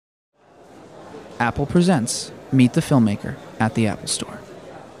Apple presents Meet the Filmmaker at the Apple Store.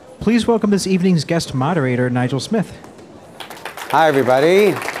 Please welcome this evening's guest moderator, Nigel Smith. Hi,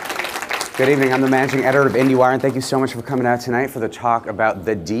 everybody. Good evening. I'm the managing editor of IndieWire, and thank you so much for coming out tonight for the talk about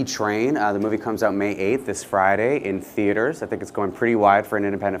The D Train. The movie comes out May 8th, this Friday, in theaters. I think it's going pretty wide for an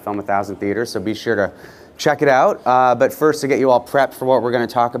independent film, 1,000 theaters, so be sure to check it out. But first, to get you all prepped for what we're going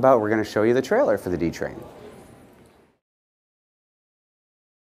to talk about, we're going to show you the trailer for The D Train.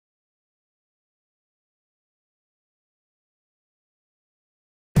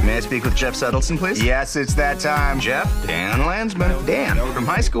 May I speak with Jeff Settleson, please? Yes, it's that time. Jeff, Dan Landsman. Dan, from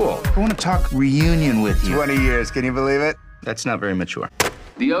high school. I want to talk reunion with you. 20 years, can you believe it? That's not very mature.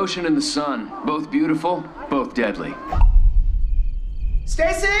 The ocean and the sun, both beautiful, both deadly.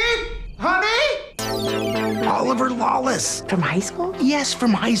 Stacy? Honey? Oliver Lawless. From high school? Yes,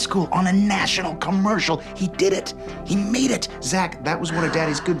 from high school, on a national commercial. He did it. He made it. Zach, that was one of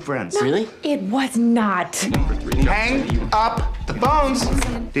Daddy's good friends. No, really? It was not. Hang up the phones.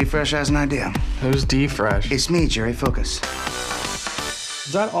 D-Fresh has an idea. Who's D-Fresh? It's me, Jerry. Focus.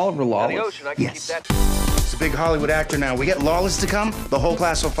 Is that Oliver Lawless? Yes. He's a big Hollywood actor now. We get Lawless to come, the whole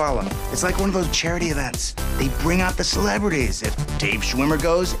class will follow. It's like one of those charity events. They bring out the celebrities. If Dave Schwimmer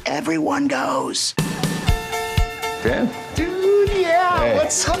goes, everyone goes. Dan? Dude, yeah, Hey.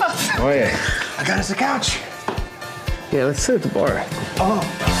 what's up? Oh, yeah. I got us a couch. Yeah, let's sit at the bar. Oh.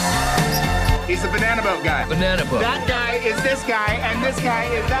 He's the banana boat guy. Banana boat. That guy is this guy, and this guy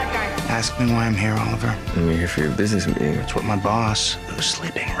is that guy. Ask me why I'm here, Oliver. I'm here for your business meeting. That's what my boss, who's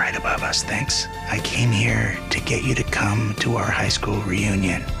sleeping right above us, thinks. I came here to get you to come to our high school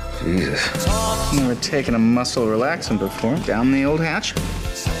reunion. Jesus. Never taken a muscle relaxant before. Down the old hatch.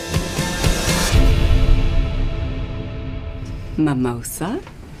 Mimosa?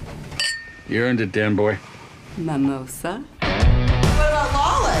 You earned it, Dan boy. Mimosa? What about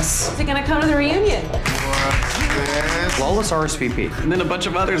Lawless? Is he gonna come to the reunion? Lawless RSVP. And then a bunch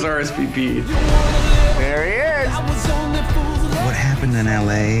of others RSVP'd. There he is. What happened in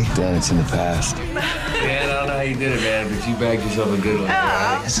L.A.? Dan, it's in the past. Man, I don't know how you did it, man, but you bagged yourself a good one.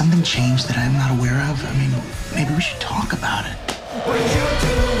 Has something changed that I'm not aware of? I mean, maybe we should talk about it.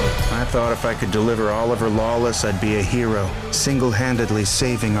 I thought if I could deliver Oliver Lawless, I'd be a hero, single-handedly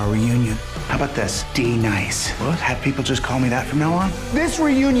saving our reunion. How about this? D-Nice. What? Have people just call me that from now on? This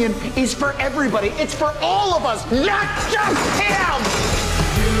reunion is for everybody. It's for all of us, not just him!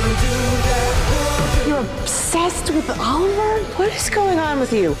 You're obsessed with Oliver? What is going on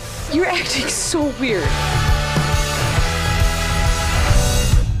with you? You're acting so weird.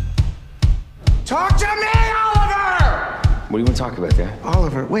 Talk to me, Oliver! What do you want to talk about, Dan?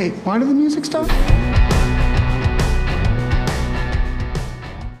 Oliver, wait, why did the music stop?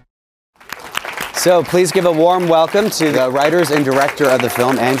 So please give a warm welcome to the writers and director of the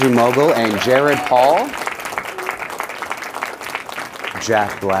film, Andrew Mogel and Jarrad Paul.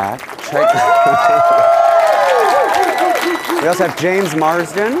 Jack Black. We also have James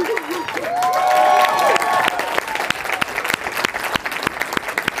Marsden.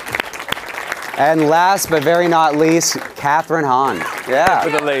 And last but very not least, Kathyrn Hahn. Yeah.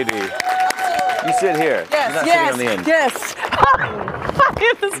 For the lady. You sit here. You're not sitting on the end. Yes.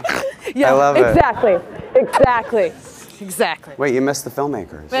 Yeah, I love it. Exactly. Wait, you missed the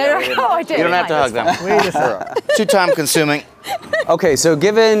filmmakers. No, I did. You don't have to hug them. Too time consuming. Okay, so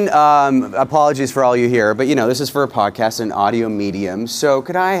given apologies for all you here, but you know, this is for a podcast, an audio medium. So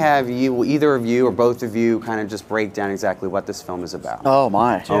could I have you, either of you or both of you, kind of just break down exactly what this film is about? Oh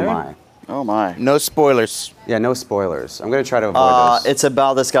my. Oh my. Oh my. No spoilers. Yeah, no spoilers. I'm going to try to avoid this. It's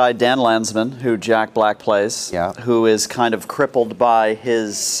about this guy, Dan Landsman, who Jack Black plays, Yeah. who is kind of crippled by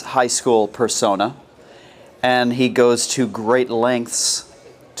his high school persona. And he goes to great lengths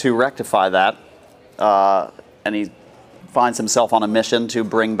to rectify that. And he finds himself on a mission to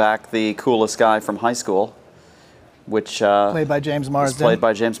bring back the coolest guy from high school, which Played by James Marsden. is played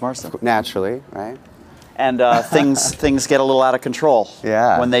by James Marsden. Naturally, right? And things get a little out of control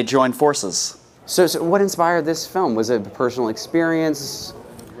Yeah. when they join forces. So what inspired this film? Was it a personal experience?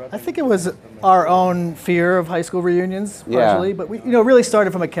 I think it was our own fear of high school reunions, Yeah. partially. But we, really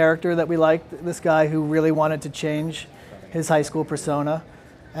started from a character that we liked. This guy who really wanted to change his high school persona,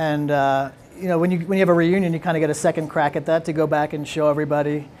 and when you have a reunion, you kind of get a second crack at that to go back and show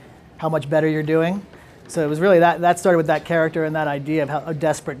everybody how much better you're doing. So it was really that started with that character and that idea of how a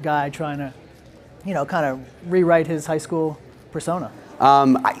desperate guy trying to, kind of rewrite his high school persona.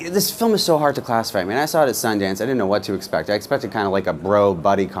 This film is so hard to classify. I mean, I saw it at Sundance. I didn't know what to expect. I expected kind of like a bro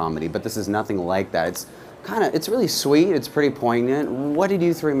buddy comedy, but this is nothing like that. It's really sweet. It's pretty poignant. What did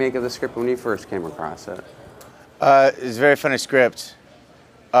you three make of the script when you first came across it? It's a very funny script.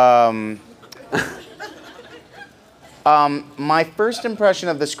 My first impression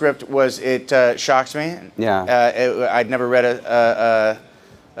of the script was it shocks me. Yeah. I'd never read a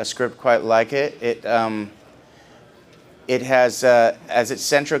script quite like it. It has as its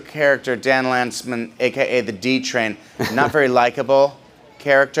central character Dan Landsman, aka the D Train, not very likable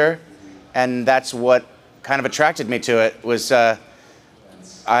character, and that's what kind of attracted me to it. Was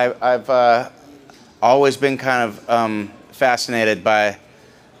I've always been kind of fascinated by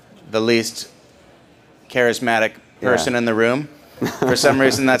the least charismatic person in the room. For some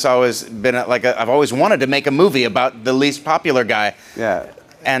reason, that's always been I've always wanted to make a movie about the least popular guy. Yeah.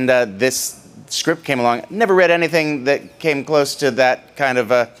 And this script came along. Never read anything that came close to that kind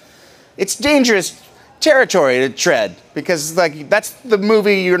of it's dangerous territory to tread, because that's the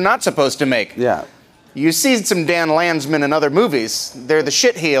movie you're not supposed to make. Yeah. You see some Dan Landsman in other movies. They're the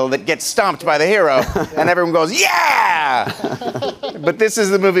shitheel that gets stomped by the hero, and everyone goes, yeah! But this is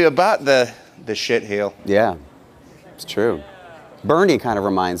the movie about the shitheel. Yeah, it's true. Bernie kind of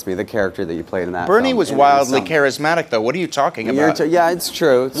reminds me of the character that you played in that Bernie film. was wildly charismatic, though. What are you talking about? Yeah, it's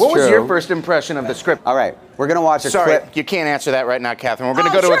true. What was your first impression of the script? All right, we're going to watch a clip. Sorry, you can't answer that right now, Kathyrn. We're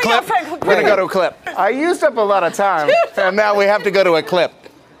going to go to a clip. We're going to go to a clip. I used up a lot of time, and now we have to go to a clip.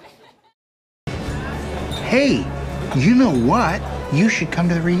 Hey, you know what? You should come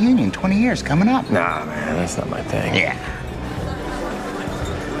to the reunion. 20 years coming up. Nah, man, that's not my thing. Yeah.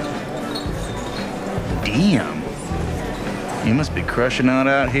 Damn. You must be crushing it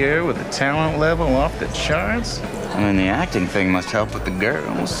out here with a talent level off the charts. I mean, the acting thing must help with the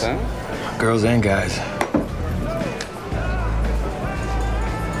girls. Girls and guys.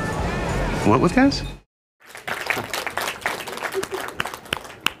 What with guys?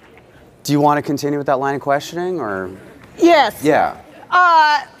 Do you want to continue with that line of questioning, or? Yes. Yeah.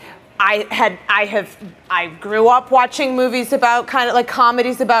 I grew up watching movies about kind of like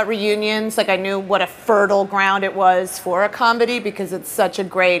comedies about reunions. Like I knew what a fertile ground it was for a comedy, because it's such a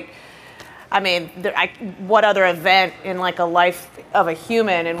great, I mean, what other event in like a life of a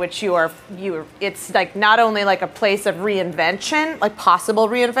human in which it's like not only like a place of reinvention, like possible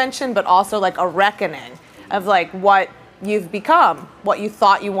reinvention, but also like a reckoning of like what you've become, what you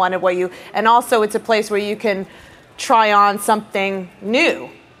thought you wanted, and also it's a place where you can try on something new.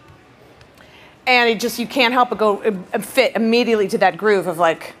 And you can't help but go fit immediately to that groove of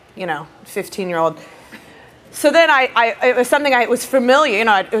 15-year-old. So then it was something I was familiar,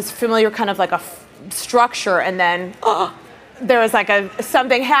 it was familiar kind of like a structure, and then there was like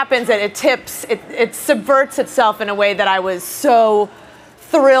something happens and it tips, it subverts itself in a way that I was so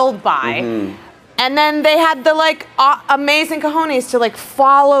thrilled by. Mm-hmm. And then they had the amazing cojones to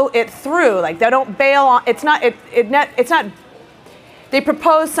follow it through. They don't bail on. It's not. They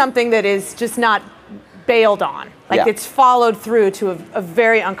propose something that is just not bailed on. It's followed through to a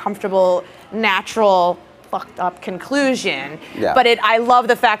very uncomfortable, natural, fucked up conclusion. Yeah. But I love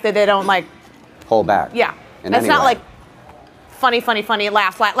the fact that they don't hold back. Yeah. It's not funny,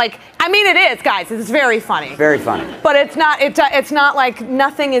 laugh. I mean, it is, guys. It's very funny. Very funny. But it's not. It's not like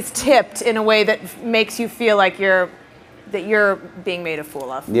nothing is tipped in a way that makes you feel like you're being made a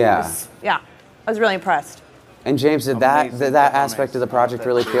fool of. Yeah. I was really impressed. And James, did that aspect of the project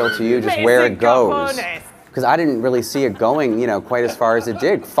really appeal to you? Just where it goes? Because I didn't really see it going, quite as far as it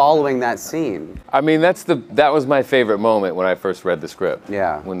did, following that scene. I mean, that was my favorite moment when I first read the script.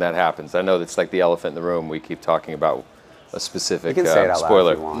 Yeah. When that happens, I know that's like the elephant in the room. We keep talking about a specific you can say it out spoiler.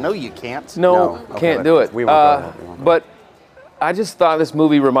 Loud if you want. No, you can't. No, can't do it. We won't go. But I just thought this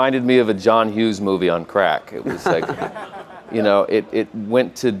movie reminded me of a John Hughes movie on crack. It was like, it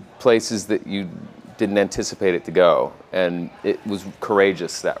went to places that you didn't anticipate it to go, and it was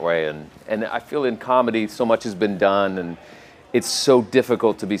courageous that way. And I feel in comedy so much has been done, and it's so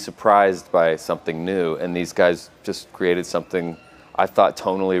difficult to be surprised by something new. And these guys just created something I thought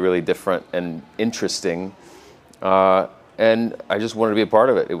tonally really different and interesting. And I just wanted to be a part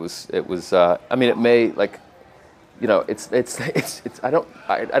of it. It was. I mean, it may it's. I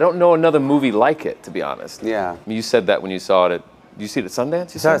don't know another movie like it, to be honest. Yeah. I mean, you said that when you saw it. Did you see it at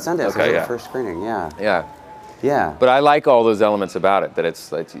Sundance? You saw it at Sundance. Okay, the first screening. Yeah. Yeah. Yeah. But I like all those elements about it. That it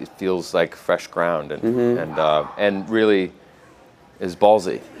feels like fresh ground and really is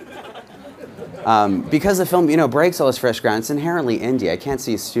ballsy. Because the film, breaks all this fresh ground, it's inherently indie. I can't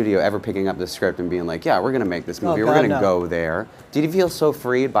see a studio ever picking up the script and being like, yeah, we're going to make this movie. We're going to go there. Did you feel so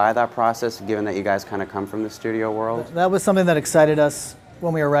freed by that process, given that you guys kind of come from the studio world? That was something that excited us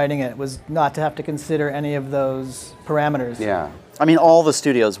when we were writing it, was not to have to consider any of those parameters. Yeah. I mean, all the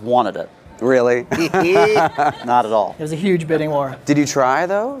studios wanted it. Really? Not at all. It was a huge bidding war. Did you try,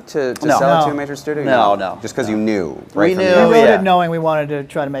 though, to No. sell it to a major studio? No. Just because you knew? We knew. We wrote it knowing we wanted to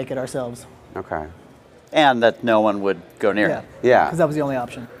try to make it ourselves. Okay. and that no one would go near it. Yeah. Because that was the only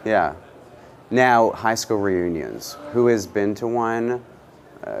option. Yeah. Now, high school reunions. Who has been to one?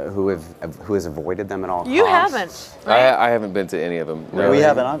 Who has avoided them at all You costs? haven't. I haven't been to any of them. We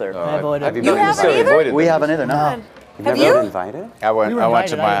haven't either. I avoided. Have you You been? haven't either? We haven't either, no. You've Have never you? been invited? I went. We were I went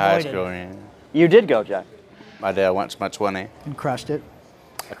to invited, my I high avoided. school reunion. You did go, Jack. I did. I went to my 20. And crushed it.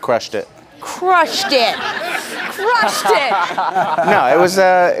 I crushed it. Crushed it. Crushed it. No, it was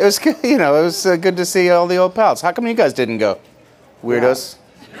good, it was good to see all the old pals. How come you guys didn't go? Weirdos.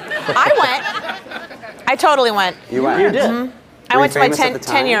 I went. I totally went. You went. You did. I Were you went to my famous at the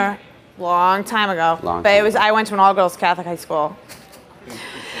time? 10 year, long time ago. Long but time it was ago. I went to an all girls Catholic high school.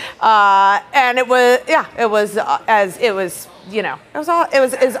 And it was it was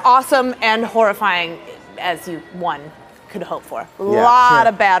as awesome and horrifying as one could hope for. A lot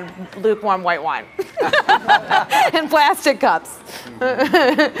of bad lukewarm white wine in plastic cups.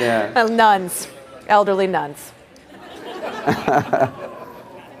 Yeah. And nuns, elderly nuns.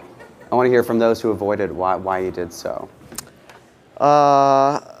 I want to hear from those who avoided why you did so.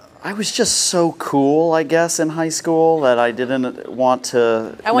 I was just so cool, I guess, in high school that I didn't want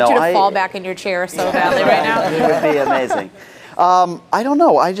to. I want you to fall back in your chair so badly right now. It would be amazing. I don't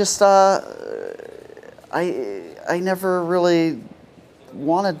know. I just I never really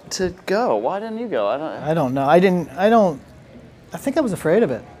wanted to go. Why didn't you go? I don't know. I think I was afraid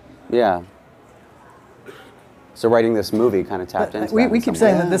of it. Yeah. So writing this movie kind of tapped into that We in keep some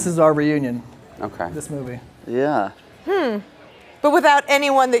saying way. that this is our reunion. Okay. This movie. Yeah. But without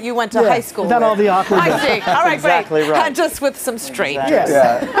anyone that you went to high school without with. all the awkwardness. I see. All right, exactly great. right. Just with some strangers.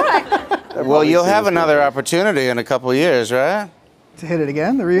 Yes. Well, you'll have another opportunity in a couple of years, right? To hit it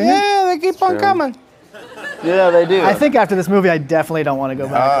again, the reunion? Yeah, they keep on coming. Yeah, they do. I think after this movie, I definitely don't want to go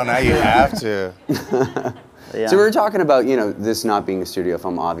back. Oh, now you have to. Yeah. So we were talking about, this not being a studio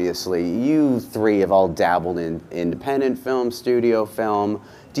film, obviously. You three have all dabbled in independent film, studio film.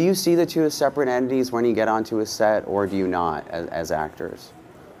 Do you see the two as separate entities when you get onto a set, or do you not as actors?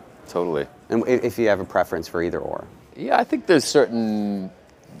 Totally. And if you have a preference for either or? Yeah, I think there's certain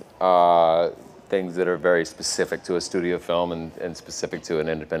things that are very specific to a studio film and specific to an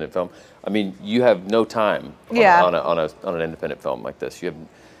independent film. I mean, you have no time on an independent film like this. You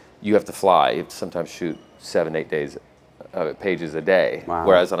have to fly. You have to sometimes shoot 7-8 days, pages a day. Wow.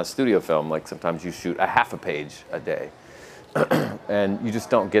 Whereas on a studio film, like sometimes you shoot a half a page a day. And you just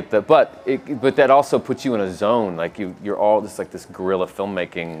don't get the, but that also puts you in a zone, like you're all just like this guerrilla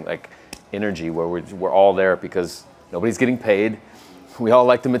filmmaking like energy where we're all there because nobody's getting paid. We all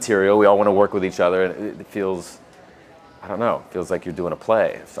like the material. We all want to work with each other, and it feels, I don't know, it feels like you're doing a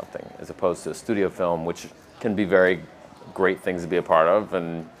play or something, as opposed to a studio film, which can be very great things to be a part of,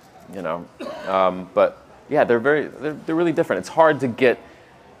 and but yeah, they're really different. It's hard to get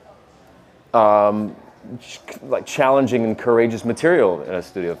like challenging and courageous material in a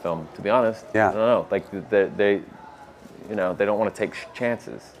studio film, to be honest. Yeah. I don't know, like they don't want to take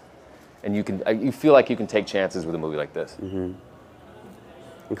chances, and you feel like you can take chances with a movie like this. Mm-hmm.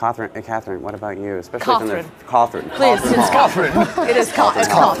 And Kathyrn, what about you? Especially Kathyrn. Kathyrn. Please, it's Kathyrn. It is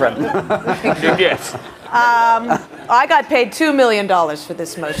Kathyrn. Yes. I got paid $2 million for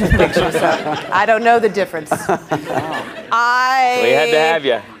this motion picture, so I don't know the difference. We had to have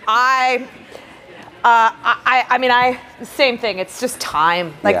you. I mean, same thing. It's just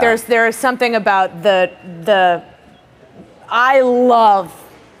time. Like Yeah. there is something about the. I love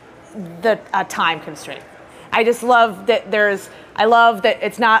the time constraint. I just love that I love that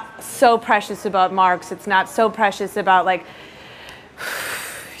it's not so precious about marks. It's not so precious about like.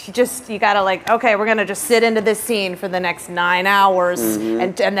 You gotta like, okay, we're gonna just sit into this scene for the next 9 hours,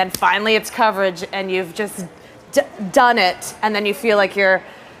 and then finally it's coverage, and you've just done it, and then you feel like and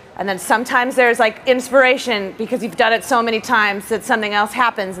then sometimes there's like inspiration because you've done it so many times that something else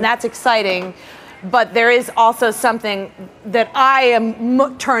happens, and that's exciting. But there is also something that I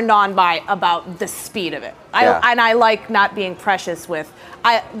am turned on by about the speed of it. And I like not being precious with.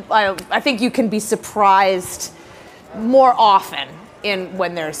 I think you can be surprised more often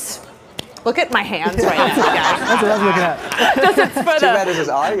when there's. Look at my hands right now, guys. That's what I was looking at. Too bad this is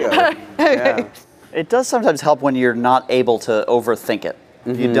audio. Yeah. It does sometimes help when you're not able to overthink it.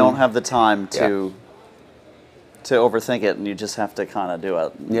 If you don't have the time to overthink it, and you just have to kind of do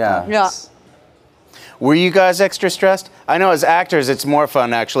it. Yeah. Yeah. Were you guys extra stressed? I know as actors, it's more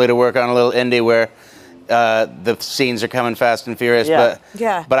fun actually to work on a little indie where the scenes are coming fast and furious.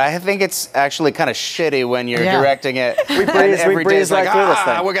 But I think it's actually kind of shitty when you're directing it. We breeze right through this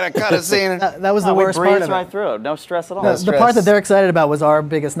thing. We're gonna cut a scene. That was the worst we part breeze of it. right through it. No stress at all. The part that they're excited about was our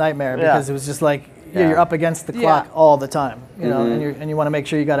biggest nightmare because it was just like you're up against the clock all the time, and you want to make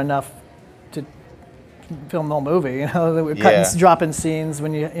sure you got enough to film the whole movie. You know, they were cutting, dropping scenes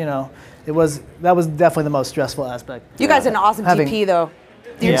when you know, that was definitely the most stressful aspect. You guys had an awesome DP though.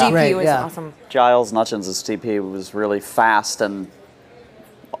 Your DP was awesome. Giles Nutchins' DP was really fast and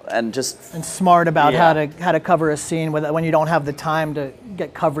smart about how to cover a scene when you don't have the time to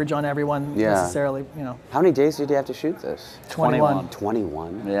get coverage on everyone necessarily. You know. How many days did you have to shoot this? 21.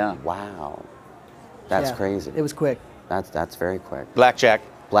 21. Yeah. Wow. That's crazy. It was quick. That's very quick. Blackjack.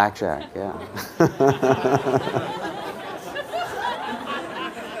 Blackjack. Yeah.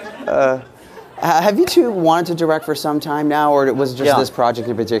 Have you two wanted to direct for some time now, or was it just this project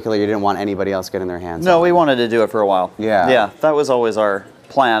in particular you didn't want anybody else getting their hands on? No, we wanted to do it for a while. Yeah. Yeah, that was always our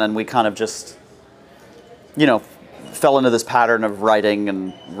plan, and we kind of just, you know, fell into this pattern of writing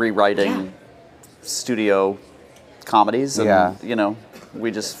and rewriting studio comedies, and you know,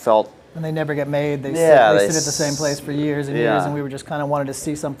 we just felt. And they never get made. They sit at the same place for years and years, and we were just kind of wanted to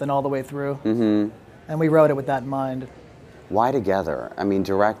see something all the way through. Mm-hmm. And we wrote it with that in mind. Why together? I mean,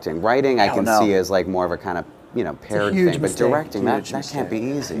 writing I can see as like more of a kind of, you know, paired thing, but directing, that can't be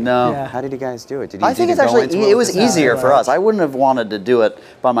easy. No. Yeah. How did you guys do it? I think it's actually, it was easier for us. I wouldn't have wanted to do it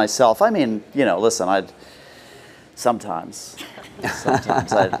by myself. I mean, you know, listen, sometimes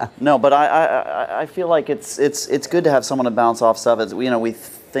no, but I feel like it's good to have someone to bounce off stuff. You know, we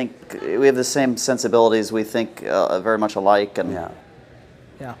have the same sensibilities. We think very much alike, and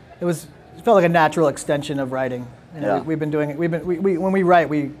it felt like a natural extension of writing. You know, we've been doing it. When we write,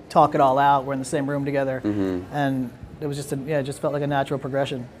 we talk it all out. We're in the same room together, and it was just it just felt like a natural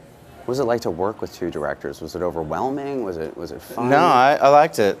progression. What was it like to work with two directors? Was it overwhelming? Was it fun? No, I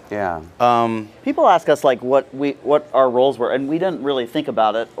liked it. Yeah. People ask us like what our roles were, and we didn't really think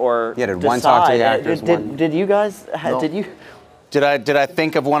about it or did one talk to the actors? Did you guys? Did you? Did I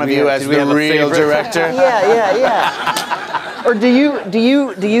think of one of you as the real director? Yeah. Or do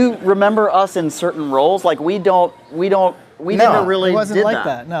you remember us in certain roles? Like we never really it wasn't did like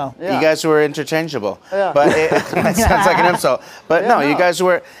that. No. Yeah. You guys were interchangeable. Yeah. But it sounds like an insult. But you guys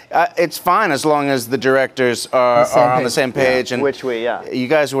were. It's fine as long as the directors are on the same page. And which we, you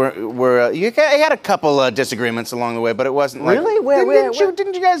guys were. You had a couple disagreements along the way, but it wasn't like. Really?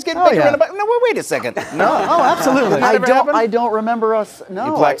 Didn't you guys get bickering about? No, wait a second. No. Oh, absolutely. I don't remember us. No.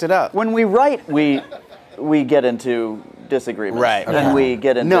 You blacked it out. When we write, we get into disagreements. Right. And we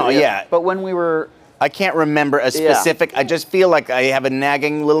get into But when we were. I can't remember a specific. I just feel like I have a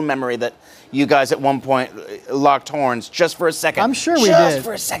nagging little memory that you guys at one point locked horns just for a second. I'm sure we did. Just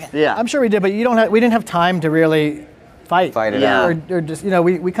for a second. Yeah. I'm sure we did, but we didn't have time to really fight it out. Or just, you know,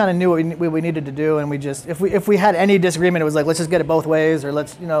 we kind of knew what we needed to do, and we just if we had any disagreement, it was like, let's just get it both ways, or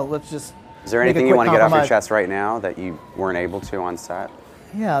let's just. Is there anything you want to get off your chest right now that you weren't able to on set?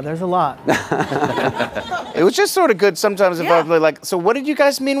 Yeah, there's a lot. It was just sort of good sometimes if I was like, so what did you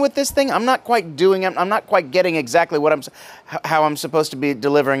guys mean with this thing? I'm not quite doing it. I'm not quite getting exactly how I'm supposed to be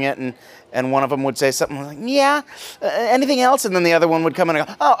delivering it. And one of them would say something like, anything else? And then the other one would come in and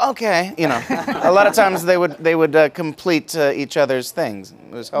go, oh, okay. You know, a lot of times they would complete each other's things.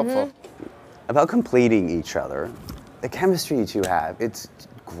 It was helpful. Mm-hmm. About completing each other, the chemistry you two have, it's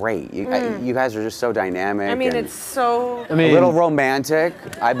great. You guys are just so dynamic. I mean, it's so... a little romantic.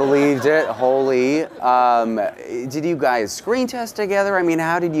 I believed it wholly. Did you guys screen test together? I mean,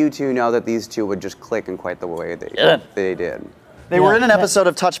 how did you two know that these two would just click in quite the way they did? They were in an episode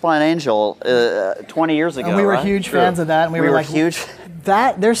of Touched by an Angel 20 years ago. And we were huge fans of that. And we were like, huge.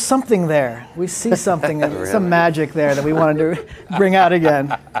 There's something there. We see something, some magic there that we wanted to bring out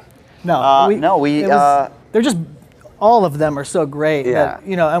again. They're just... All of them are so great. Yeah. That,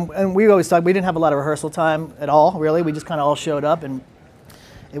 you know, and we always talk. We didn't have a lot of rehearsal time at all, really. We just kind of all showed up, and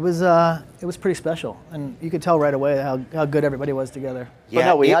it was pretty special. And you could tell right away how good everybody was together. Yeah, but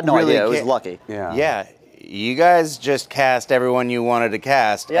no, we had no idea. It was lucky. Yeah. Yeah. You guys just cast everyone you wanted to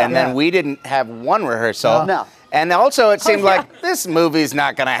cast, and then we didn't have one rehearsal. No. And also, it seemed like this movie's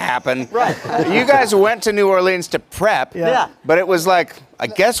not going to happen. Right. You guys went to New Orleans to prep. Yeah. But it was like, I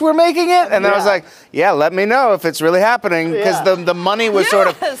guess we're making it? And then I was like, let me know if it's really happening. Because the money was sort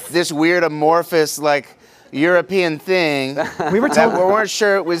of this weird amorphous, like, European thing. We weren't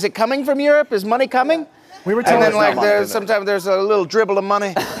sure. Was it coming from Europe? Is money coming? We were told. And then sometimes there's a little dribble of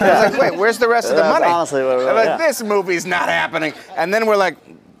money. I was like, wait, where's the rest of the money? Honestly, this movie's not happening. And then we're like,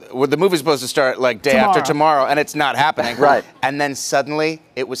 the movie's supposed to start like day after tomorrow, and it's not happening. Right. And then suddenly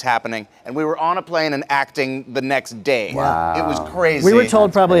it was happening, and we were on a plane and acting the next day. Wow. It was crazy. We were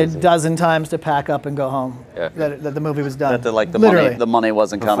told probably a dozen times to pack up and go home. Yeah. That the movie was done. That the money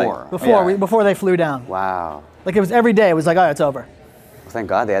wasn't coming Before they flew down. Wow. Like it was every day. It was like, oh, it's over. Thank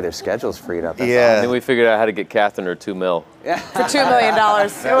God they had their schedules freed up. Yeah. And then we figured out how to get Kathyrn her $2 million. For $2 million.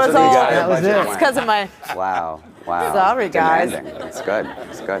 It was all. That was it. It's because of my. Wow. Wow. Sorry, guys. Demanding. That's good.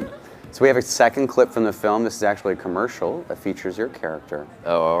 That's good. So we have a second clip from the film. This is actually a commercial that features your character.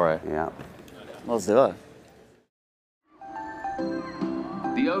 Oh, all right. Yeah. Let's do it.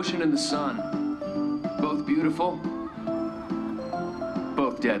 The ocean and the sun, both beautiful,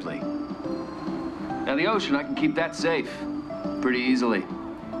 both deadly. Now the ocean, I can keep that safe pretty easily.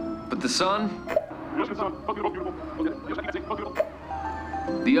 But the sun?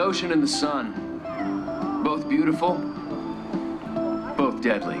 The ocean and the sun, both beautiful, both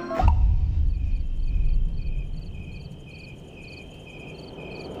deadly.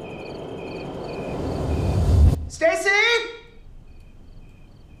 Stacy?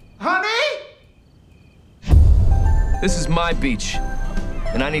 Honey? This is my beach,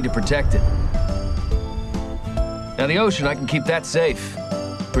 and I need to protect it. Now the ocean, I can keep that safe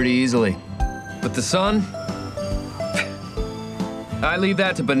pretty easily. But the sun? I leave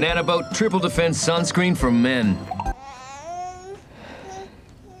that to Banana Boat Triple Defense Sunscreen for Men.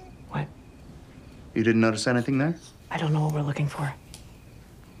 What? You didn't notice anything there? I don't know what we're looking for.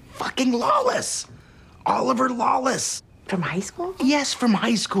 Fucking Lawless! Oliver Lawless! From high school? Yes, from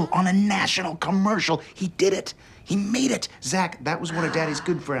high school on a national commercial. He did it. He made it. Zach, that was one of Daddy's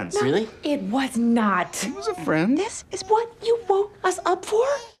good friends. No, really? It was not. He was a friend. This is what you woke us up for?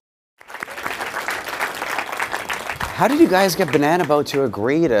 How did you guys get Banana Boat to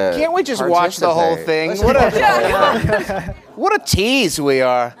agree to Can't we just watch the whole thing? What a tease we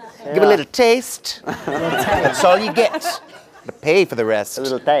are. Yeah. Give a little taste. That's all you get. To pay for the rest. A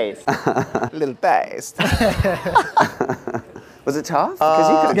little taste. A little taste. Was it tough? Because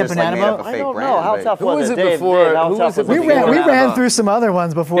you could have just like, made up a fake brand. How but- tough Who was was it? it before? Dave, how Who tough was it was We before? ran through some other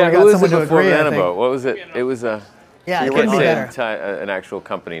ones before Yeah, we who got was someone it to before agree. I Banana think. Boat? What was it? It was a. Yeah, it You couldn't can't be say better. an actual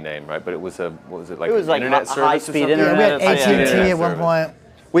company name, right? But it was a. What was it like? It was like internet a service or high-speed something? internet. Yeah, we had Yeah, AT&T yeah, at one point.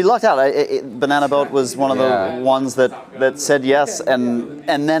 We lucked out. Banana Boat was one of the ones that said yes, and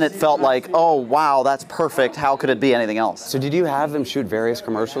then it felt like, oh wow, that's perfect. How could it be anything else? So did you have them shoot various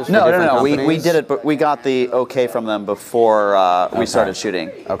commercials for No. different We companies? did it, but we got the okay from them before we started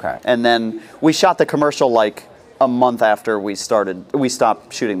shooting. Okay. And then we shot the commercial like a month after we started. We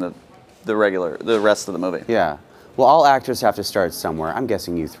stopped shooting the rest of the movie. Yeah. Well, all actors have to start somewhere. I'm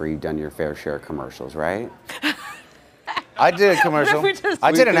guessing you three done your fair share of commercials, right? I did a commercial.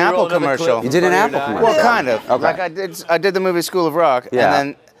 I did an Apple commercial. You did an Apple commercial? Well, kind of. Okay. Like I did the movie School of Rock,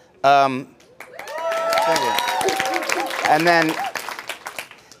 Yeah. and then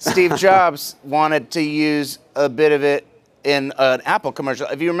Steve Jobs wanted to use a bit of it in an Apple commercial.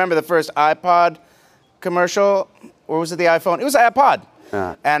 If you remember the first iPod commercial, or was it the iPhone? It was iPod.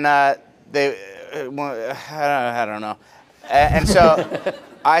 Yeah. And I don't know. And so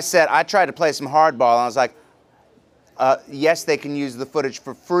I tried to play some hardball, and I was like, yes, they can use the footage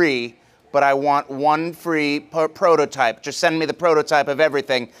for free, but I want one free prototype. Just send me the prototype of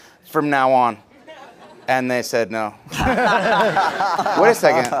everything from now on. And they said no. Wait a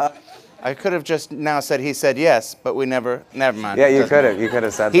second. I could have just now said he said yes, but we never mind. Yeah, you could have. You could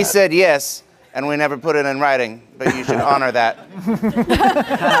have said that. He said yes, and we never put it in writing, but you should honor that.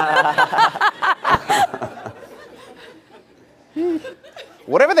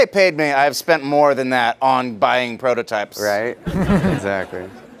 Whatever they paid me, I've spent more than that on buying prototypes. Right? Exactly.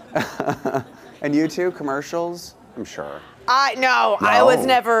 And you two, commercials? I'm sure. No, I was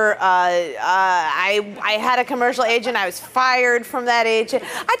never. I had a commercial agent. I was fired from that agent.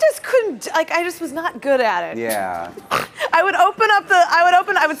 I just couldn't. I just was not good at it. Yeah. I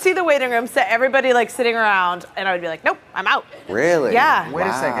would see the waiting room, set everybody sitting around, and I would be like, nope, I'm out. Really? Yeah. Wait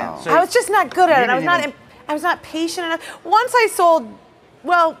a second. So I was just not good at it. didn't I was not patient enough. Once I sold,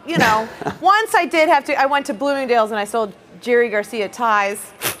 well, once I did have to. I went to Bloomingdale's and I sold Jerry Garcia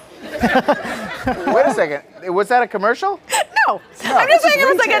ties. Wait a second. Was that a commercial? No. I'm just saying it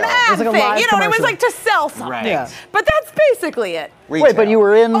was like an ad like a thing. live It was commercial. like to sell something. Right. Yeah. But that's basically it. Wait, but you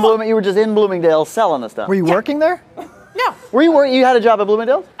were in you were just in Bloomingdale selling the stuff. Were you working there? No. You had a job at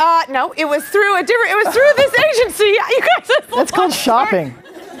Bloomingdale? No. It was through this agency. You guys. That's called shopping.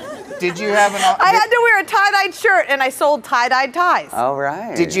 Did you have an? I had to wear a tie-dyed shirt, and I sold tie-dyed ties. All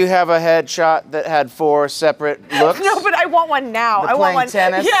right. Did you have a headshot that had 4 separate looks? No, but I want one now. The I want playing one.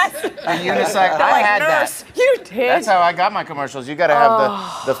 Tennis? Yes. A unicycle. They're I like, had nurse, that. You did. That's how I got my commercials. You got to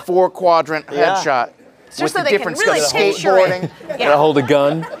have the 4-quadrant headshot. Just with so the they can different really stuff. picture it. Skateboarding. Gotta hold a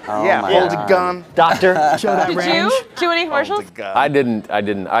gun. Oh Yeah, my hold God. a gun. Doctor? Show that Did range. you do any commercials? I didn't.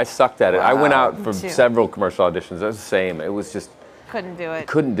 I sucked at it. I went out for Me too. several commercial auditions. It was the same. It was just Couldn't do it.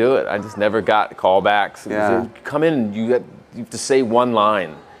 couldn't do it. I just never got callbacks. It was Yeah. come in and you had have to say one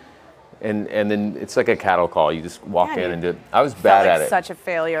line, and then it's like a cattle call. You just walk in and do it. I was bad at it. Such a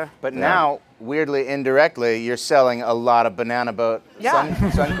failure. But now, weirdly, indirectly, you're selling a lot of banana boat sun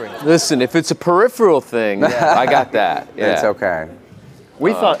cream. Listen, if it's a peripheral thing, I got that. Yeah. It's okay.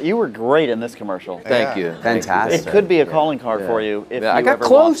 We thought you were great in this commercial. Thank you. Fantastic. It could be a calling card for you if you I got ever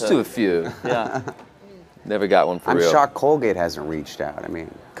close want to a few. Yeah. Never got one for real. I'm shocked Colgate hasn't reached out. I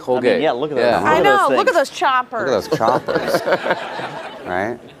mean, Colgate. I mean, yeah, look at those. Yeah. I know. Look at things. those choppers. look at those choppers.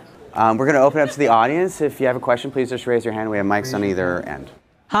 Right? We're going to open up to the audience. If you have a question, please just raise your hand. We have mics on either end.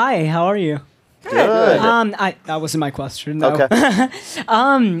 Hi, how are you? Good. That wasn't my question, though. Okay.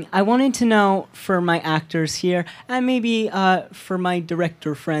 I wanted to know for my actors here, and maybe for my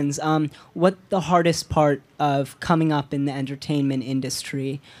director friends, what the hardest part of coming up in the entertainment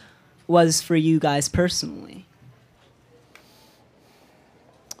industry was for you guys personally.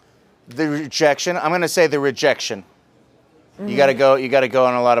 The rejection. I'm going to say the rejection. You got to go. You got to go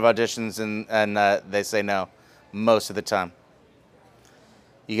on a lot of auditions, and they say no, most of the time.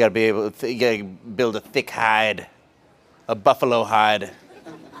 You got to be able to. You got to build a thick hide, a buffalo hide.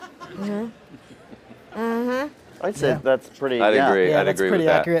 I'd say that's pretty. I'd agree. Yeah, I'd that's agree pretty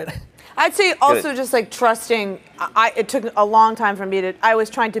with that. accurate. I'd say also just like trusting. It took a long time for me to. I was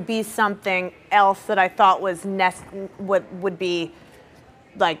trying to be something else that I thought was would be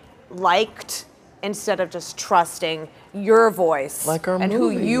like liked instead of just trusting your voice and who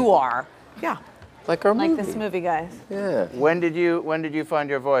you are. Yeah. Like our movie. Like this movie, guys. Yeah. When did you find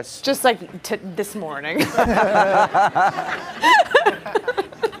your voice? Just like this morning.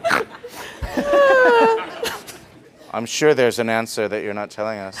 I'm sure there's an answer that you're not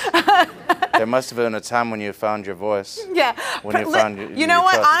telling us. There must have been a time when you found your voice. Yeah. When you found your You know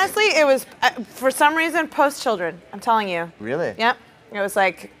what? trust. Honestly, it was for some reason post-children. I'm telling you. Really? Yep. It was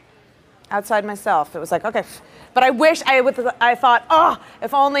like outside myself. It was like okay, but I wish I thought, oh,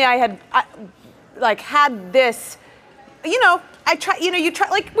 if only I had had this. You know, I try. You know, you try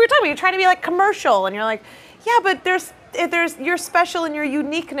like we were talking about. You're trying to be like commercial, and you're like, yeah, but there's you're special in your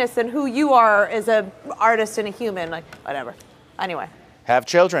uniqueness and who you are as a artist and a human. Like whatever. Anyway. Have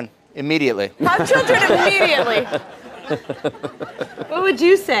children immediately. Have children immediately. What would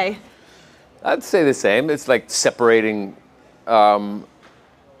you say? I'd say the same. It's like separating the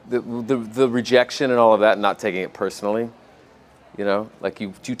rejection and all of that, and not taking it personally. You know, like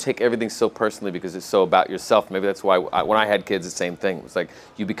you take everything so personally because it's so about yourself. Maybe that's why when I had kids, the same thing. It was like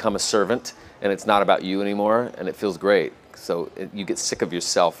you become a servant, and it's not about you anymore, and it feels great. So you get sick of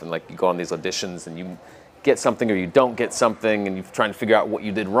yourself, and like you go on these auditions, and you get something or you don't get something, and you're trying to figure out what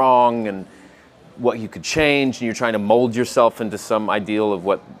you did wrong and what you could change, and you're trying to mold yourself into some ideal of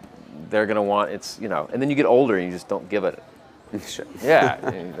what they're gonna want. It's and then you get older, and you just don't give it. Yeah,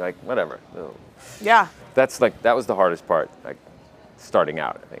 and you're like whatever. Yeah. That's like that was the hardest part. Like. Starting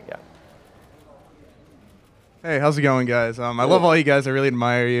out, I think, yeah. Hey, how's it going, guys? I love all you guys. I really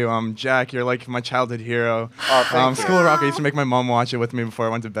admire you. Jack, you're like my childhood hero. Oh, thank you. School of Rock, I used to make my mom watch it with me before I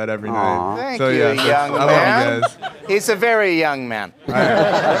went to bed every night. Thank so, you, yeah, young I man. love you guys. He's a very young man.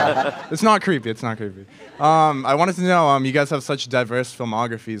 It's not creepy. It's not creepy. I wanted to know, you guys have such diverse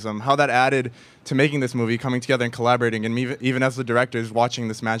filmographies. How that added to making this movie, coming together and collaborating, and even as the directors, watching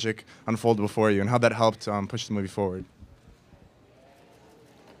this magic unfold before you, and how that helped push the movie forward.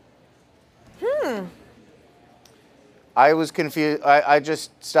 I was confused. I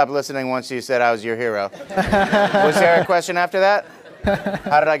just stopped listening once you said I was your hero. Was there a question after that?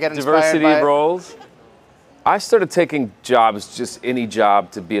 How did I get inspired Diversity by of it? roles. I started taking jobs, just any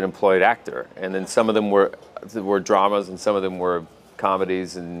job, to be an employed actor, and then some of them were dramas, and some of them were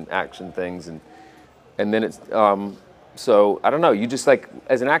comedies and action things, and then it's so I don't know. You just like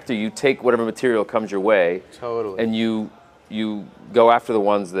as an actor, you take whatever material comes your way, Totally. and you go after the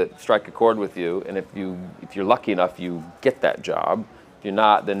ones that strike a chord with you, and if you're lucky enough, you get that job. If you're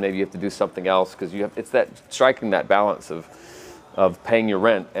not, then maybe you have to do something else because it's that striking that balance of paying your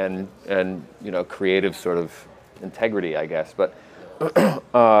rent and creative sort of integrity, I guess. But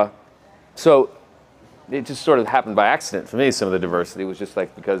so it just sort of happened by accident for me. Some of the diversity was just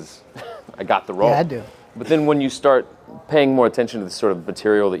like because I got the role. Yeah, I do. But then when you start paying more attention to the sort of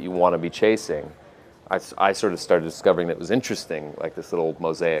material that you want to be chasing, I sort of started discovering that it was interesting, like this little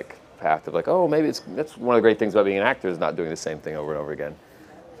mosaic path of like, oh, maybe that's one of the great things about being an actor is not doing the same thing over and over again.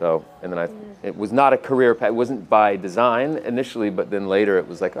 So, and then it was not a career path. It wasn't by design initially, but then later it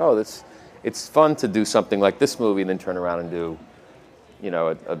was like, oh, it's fun to do something like this movie and then turn around and do,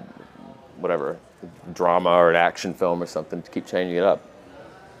 a drama or an action film or something to keep changing it up.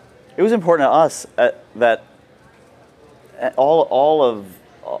 It was important to us that all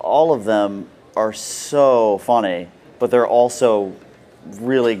of them are so funny but they're also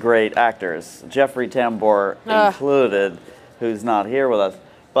really great actors. Jeffrey Tambor included, who's not here with us.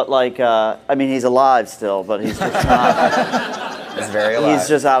 But like, I mean, he's alive still, but he's just not. He's very alive. He's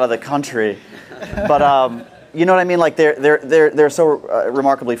just out of the country. But you know what I mean? Like they're so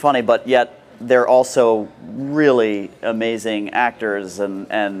remarkably funny, but yet they're also really amazing actors,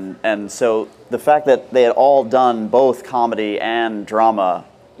 and so the fact that they had all done both comedy and drama,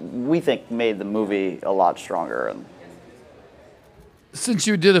 we think made the movie a lot stronger. And since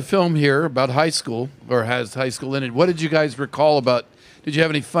you did a film here about high school, or has high school in it, what did you guys recall about? Did you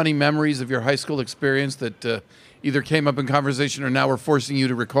have any funny memories of your high school experience that either came up in conversation or now we're forcing you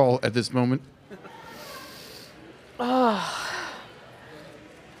to recall at this moment?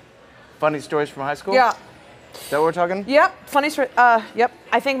 Funny stories from high school? Yeah. Is that what we're talking? Yep. Funny story. Yep.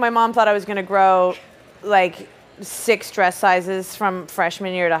 I think my mom thought I was going to grow like 6 dress sizes from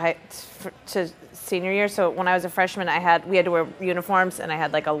freshman year to senior year. So when I was a freshman, we had to wear uniforms, and I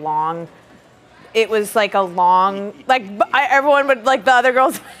had like a long. It was like a long, like everyone would, like the other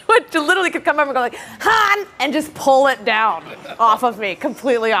girls would literally could come up and go like, Hahn, and just pull it down off of me,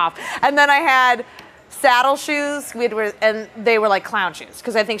 completely off. And then I had saddle shoes, and they were like clown shoes,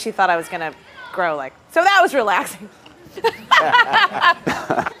 because I think she thought I was gonna grow like, so that was relaxing.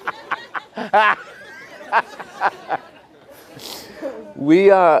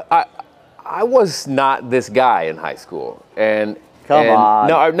 I was not this guy in high school, and Come on.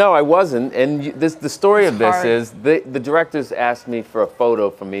 No, I wasn't. And the story of this hard. is the directors asked me for a photo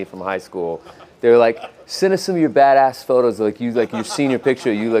from me from high school. They were like, send us some of your badass photos, like your senior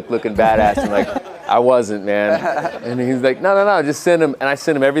picture, you like looking badass. And like, I wasn't, man. And he's like, no, just send them. And I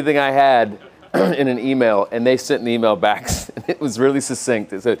sent him everything I had in an email, and they sent an email back. And it was really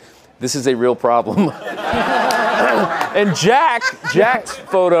succinct. It said, this is a real problem. And Jack's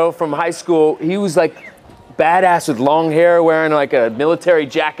photo from high school, he was like badass with long hair, wearing like a military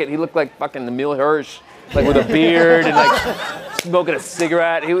jacket. He looked like fucking Emil Hirsch, like with a beard and like smoking a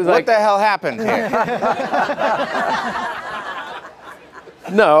cigarette. He was What like, the hell happened here?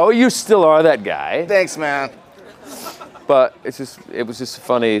 no, you still are that guy. Thanks, man. But it was just a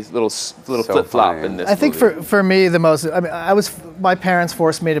funny little flip flop in this. I think movie. for me the most, I mean, my parents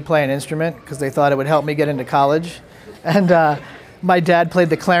forced me to play an instrument because they thought it would help me get into college, and my dad played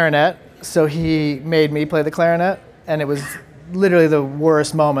the clarinet, so he made me play the clarinet, and it was literally the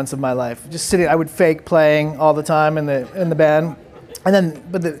worst moments of my life. Just sitting, I would fake playing all the time in the band, and then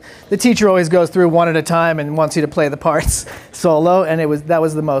but the teacher always goes through one at a time and wants you to play the parts solo, and that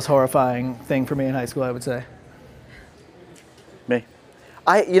was the most horrifying thing for me in high school, I would say. Me.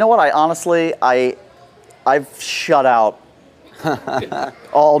 You know what? I've shut out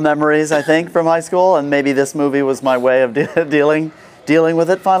all memories, I think, from high school, and maybe this movie was my way of dealing with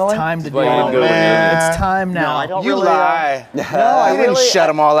it finally. Time to do Well, it. you go It's time now. No, I don't You really. lie. No, I You didn't really. shut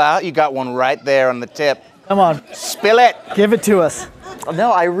them all out. You got one right there on the tip. Come on, Spill it. give it to us.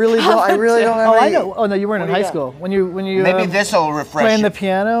 No, I really don't. I really don't. Have Oh, I any- know. Oh no, you weren't in do you high got? school when you Maybe this will refresh playing you. the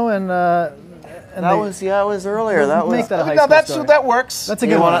piano and That was earlier. That was. make that a high No, school that's story. that works. That's a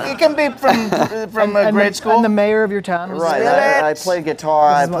good one. It can be from And grade the, school. And the mayor of your town. Was Right, there. I played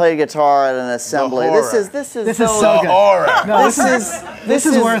guitar. I played guitar at an assembly. horror. This is This is so good. Aura. No, this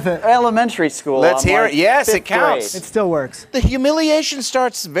is worth it. Elementary school. Let's I'm hear like it. Yes, it fifth counts. grade. It still works. The humiliation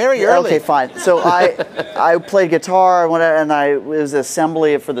starts very early. Okay, fine. So I played guitar and it was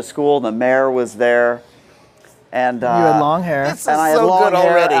assembly for the school. And the mayor was there, and You had long hair. This is and I had so long good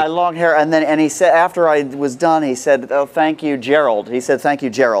hair. already. I had long hair, and he said after I was done, he said, "Oh, thank you, Gerald." He said, "Thank you,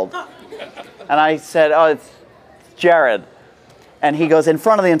 Gerald," and I said, "Oh, it's Jarrad," and he goes in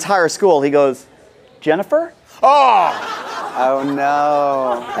front of the entire school. He goes, "Jennifer." Oh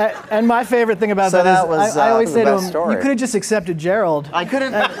no. And my favorite thing about So that is that was, I always the say to best him, story. you could have just accepted Gerald. I could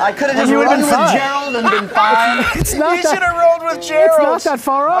have just you would've run been with fine. Gerald and been fine. It's not You that, should have rolled with Gerald. It's not that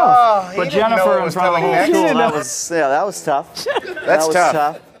far off. But Jennifer in front of the whole next. school, You that was tough. That's was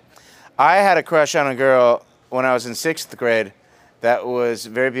tough. I had a crush on a girl when I was in 6th grade that was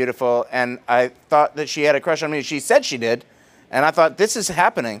very beautiful, and I thought that she had a crush on me. She said she did, and I thought, this is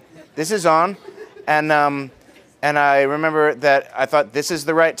happening. This is on. And I remember that I thought this is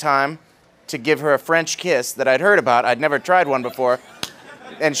the right time to give her a French kiss that I'd heard about. I'd never tried one before.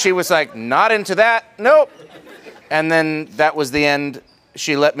 And she was like, not into that, nope. And then that was the end.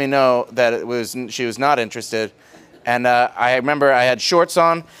 She let me know that she was not interested. And I remember I had shorts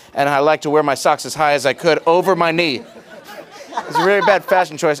on, and I liked to wear my socks as high as I could over my knee. It was a really bad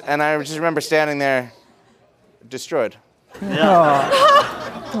fashion choice, and I just remember standing there destroyed.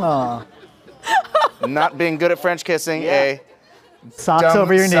 Aw. Not being good at French kissing, Yeah. Socks dumb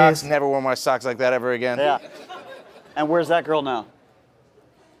over your socks, knees. never wore my socks like that ever again. Yeah. And where's that girl now?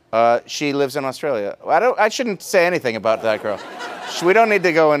 She lives in Australia. I shouldn't say anything about that girl. We don't need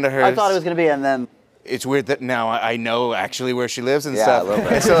to go into her. I thought it was going to be, and then. It's weird that now I know actually where she lives and Yeah, stuff. a little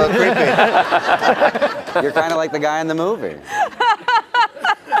bit. It's a little creepy. You're kind of like the guy in the movie.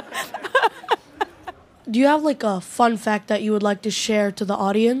 Do you have like a fun fact that you would like to share to the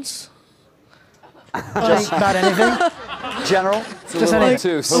audience? Just about anything? General? Just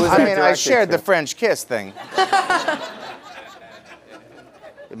anything. I mean, I shared the French kiss thing.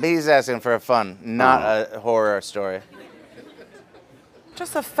 He's asking for a fun, not a horror story.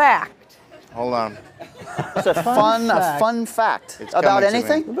 Just a fact. Hold on. It's a fun fact. It's About coming to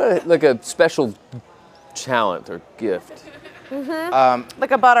me. anything? Like a special talent or gift.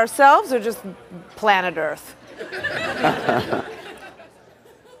 Like about ourselves or just planet Earth?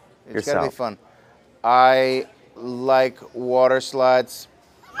 It's gotta be fun. I like water slides.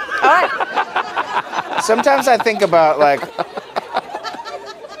 All right. Sometimes I think about like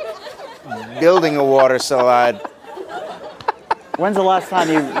building a water slide. When's the last time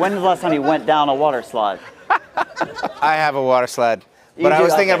you went down a water slide? I have a water slide, You but I do?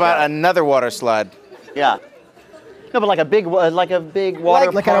 was thinking Okay, about got it. another water slide. Yeah. No, but like a big water Like at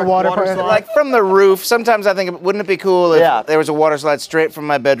a park, water park. slide. Like from the roof. Sometimes I think, wouldn't it be cool if Yeah. there was a water slide straight from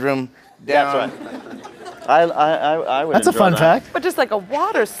my bedroom down? That's right. I would That's a enjoy fun that. fact. But just like a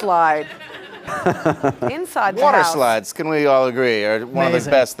water slide inside the Water house. slides, can we all agree, are one of the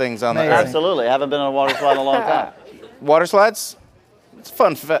Amazing. best things on the Amazing. earth. Absolutely. I haven't been on a water slide in a long time. Water slides? It's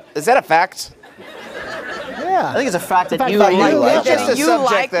fun. Is that a fact? Yeah. I think it's a fact that fact you that you like. like. It's just a You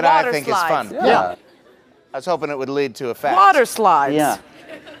subject like that I water think slides. is fun. Yeah. I was hoping it would lead to a fact. Water slides. Yeah.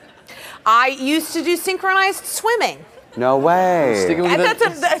 I used to do synchronized swimming. No way. Sticking with And the- that's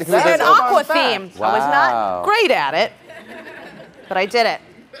sticking with an the- aqua fun theme. fact. I was Wow. not great at it, but I did it.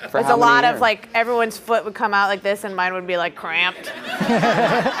 There's how a lot many of years? like everyone's foot would come out like this and mine would be like cramped.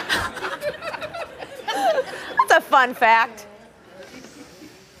 That's a fun fact.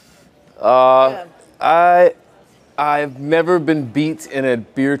 I've never been beat in a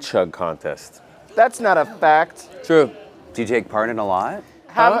beer chug contest. That's not a fact. True. Do you take part in a lot?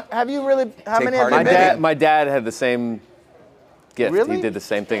 Have you really? How Take many part have in you it? been in? My dad had the same gift. Really? He did the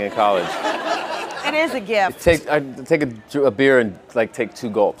same thing in college. It is a gift. I take a beer and like take 2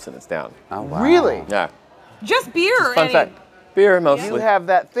 gulps and it's down. Oh, wow. Really? Yeah. Just beer. or Fun any- fact. Beer You mostly. have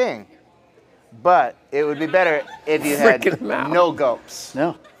that thing, but it would be better if you had Freaking mouth. no gulps.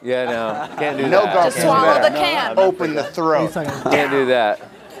 No. Yeah, no. Can't do No that. gulps. Just is swallow better. the can. Open the throat. Can't do that.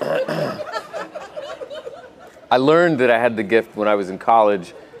 I learned that I had the gift when I was in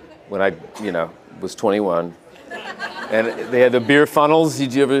college, when I, was 21. And they had the beer funnels.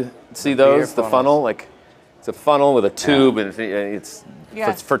 Did you ever see those? The funnels. funnel, like it's a funnel with a tube, and it's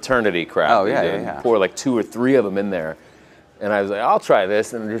Yeah. fraternity crap. Oh, yeah, You yeah, do. yeah. Pour like 2 or 3 of them in there, and I was like, I'll try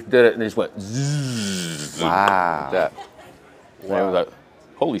this, and I just did it, and it just went zzz, Wow. like that. And I was like,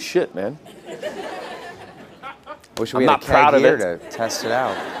 holy shit, man. Wish I'm we had not a proud keg of here it. to test it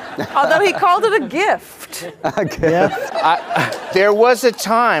out. Although he called it a gift. There was a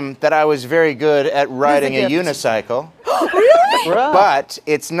time that I was very good at riding a gift. unicycle, Really? but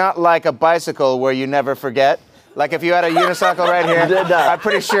it's not like a bicycle where you never forget. Like if you had a unicycle right here, I'm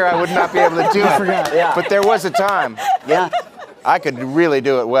pretty sure I would not be able to do it. Yeah. But there was a time Yeah. I could really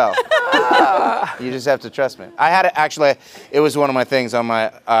do it well. You just have to trust me. I had it actually. It was one of my things on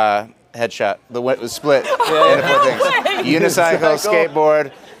my headshot. The way it was split into 4 things: unicycle,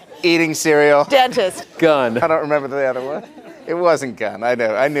 skateboard, eating cereal, Dentist. Gun. I don't remember the other one. It wasn't gun. I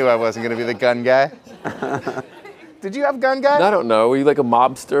know. I knew I wasn't going to be the gun guy. Did you have gun guy? I don't know. Were you like a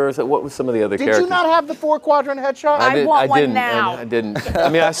mobster or something? What was some of the other Did characters? you not have the 4-quadrant headshot? I want one didn't. now. I didn't. I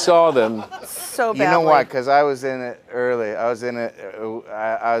mean, I saw them. So badly. You know why? Because I was in it early. I was in it.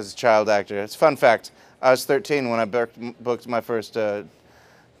 I was a child actor. It's a fun fact. I was 13 when I booked my first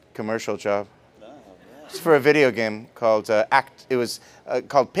commercial job. It's for a video game called It was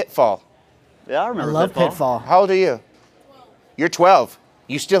called Pitfall. Yeah, I I remember love Pitfall. How old are you? You're 12.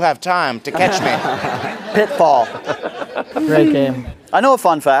 You still have time to catch me. Pitfall. Great game. I know a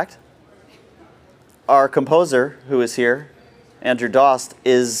fun fact. Our composer, who is here, Andrew Dost,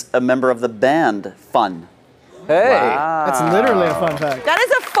 is a member of the band Fun. Hey. That's literally a fun fact. That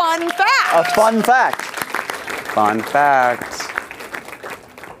is a fun fact. A fun fact. Fun fact.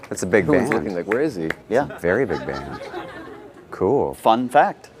 That's a big Who was band. looking like, where is he? Yeah. Very big band. Cool. Fun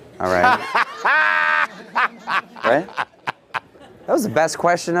fact. All right. Right? That was the best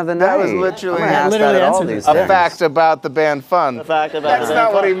question of the night. That was literally I'm gonna ask literally that at all answered these a things. fact about the band Fun. A fact about That's the not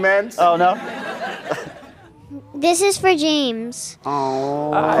band what Fun. he meant. Oh, no? This is for James.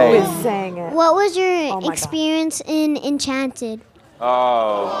 Oh. Who is saying it? What was your my experience in Enchanted?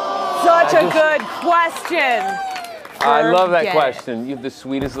 Oh. Such a good question. I love that Forget it. question. You have the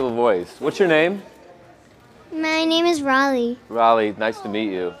sweetest little voice. What's your name? My name is Raleigh. Raleigh, nice to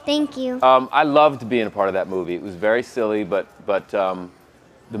meet you. Thank you. I loved being a part of that movie. It was very silly, but the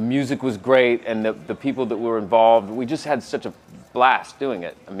music was great, and the people that were involved, we just had such a blast doing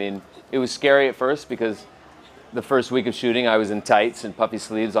it. I mean, it was scary at first because the first week of shooting, I was in tights and puffy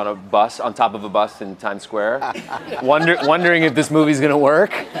sleeves on a bus, on top of a bus in Times Square, wondering if this movie's gonna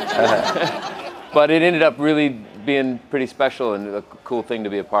work. But it ended up really being pretty special and a cool thing to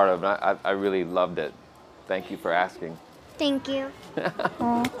be a part of, and I really loved it. Thank you for asking. Thank you.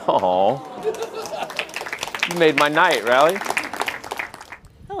 Oh, you made my night, Raleigh.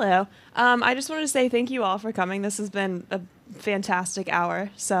 Hello. I just wanted to say thank you all for coming. This has been a fantastic hour.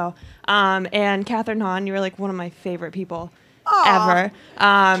 So, and Kathyrn Hahn, you were like one of my favorite people ever.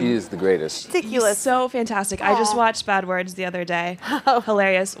 She is the greatest. Ridiculous. So fantastic. I just watched Bad Words the other day.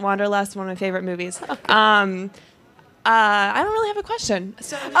 Hilarious. Wanderlust, one of my favorite movies. I don't really have a question.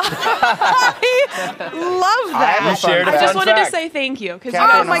 So I love that. I just wanted to say thank you.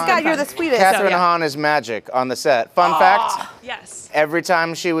 Oh my God, you're the sweetest. Kathyrn Hahn is magic on the set. Fun fact. Yes. Every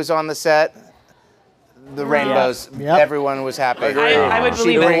time she was on the set, the rainbows, everyone was happy. I would She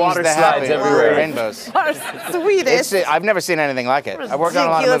believe it. brings Water the slides happy everywhere. rainbows. Sweetest. I've never seen anything like it. I've worked on a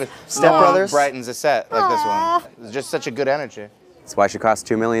lot of movies. Step No one Brothers? brightens a set like this one. It's just such a good energy. That's why she cost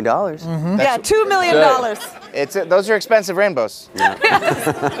 $2 million. Yeah, $2 million. Those are expensive rainbows. Well,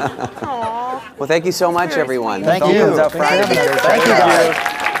 thank you so much, everyone. Thank The film you. comes out Friday. Thank you,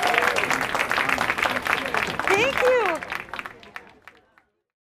 guys.